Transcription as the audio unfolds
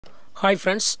Hi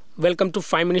friends, welcome to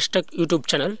 5 Minutes Tech YouTube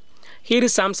channel. Here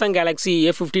is Samsung Galaxy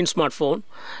A15 smartphone.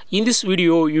 In this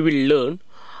video, you will learn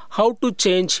how to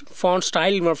change font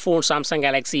style in your phone Samsung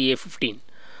Galaxy A15.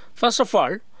 First of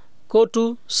all, go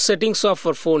to settings of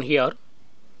your phone here.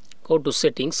 Go to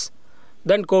settings,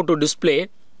 then go to display.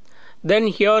 Then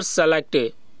here select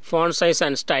font size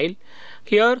and style.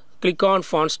 Here click on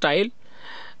font style,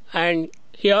 and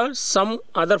here some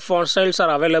other font styles are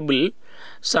available.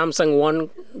 Samsung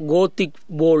one Gothic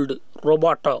Bold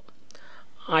Roboto.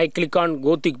 I click on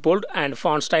Gothic Bold and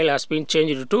font style has been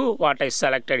changed to what I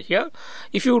selected here.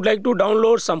 If you would like to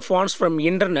download some fonts from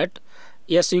internet,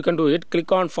 yes, you can do it.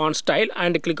 Click on font style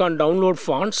and click on download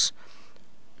fonts,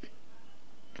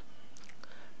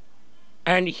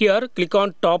 and here click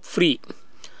on top free.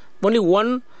 Only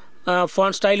one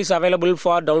font style is available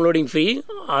for downloading free,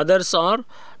 others are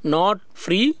not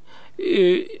free.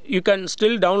 You can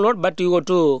still download, but you go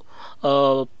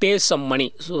to pay some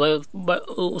money. So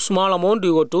small amount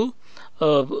you go to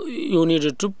you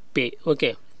need to pay.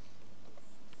 Okay,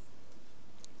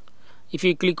 if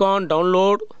you click on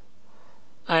download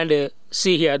and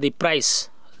see here the price,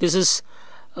 this is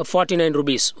 49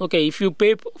 rupees. Okay, if you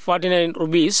pay 49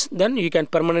 rupees, then you can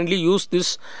permanently use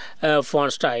this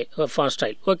font style.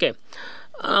 Okay,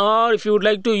 or if you would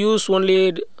like to use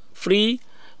only free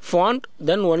font,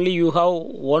 then only you have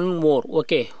one more.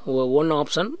 Okay, one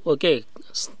option. Okay,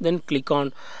 then click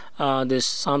on this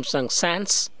Samsung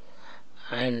Sans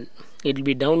and it will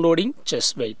be downloading.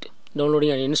 Just wait. Downloading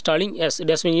and installing. Yes, it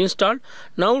has been installed.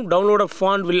 Now download a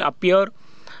font will appear.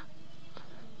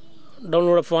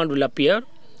 Download a font will appear.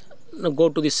 Now go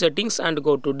to the settings and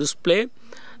go to display,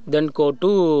 then go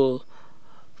to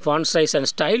font size and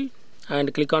style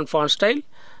and click on font style.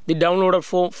 The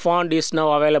downloaded font is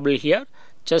now available here.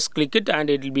 Just click it and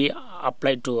it will be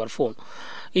applied to your phone.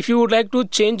 If you would like to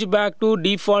change back to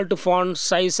default font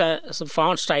size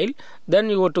font style,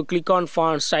 then you have to click on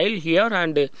font style here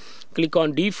and click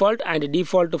on default, and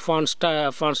default font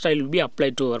style will be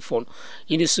applied to your phone.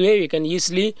 In this way, you can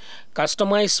easily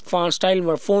customize font style in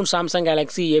your phone Samsung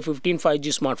Galaxy A15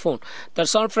 5G smartphone.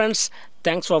 That's all friends.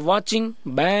 Thanks for watching.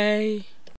 Bye.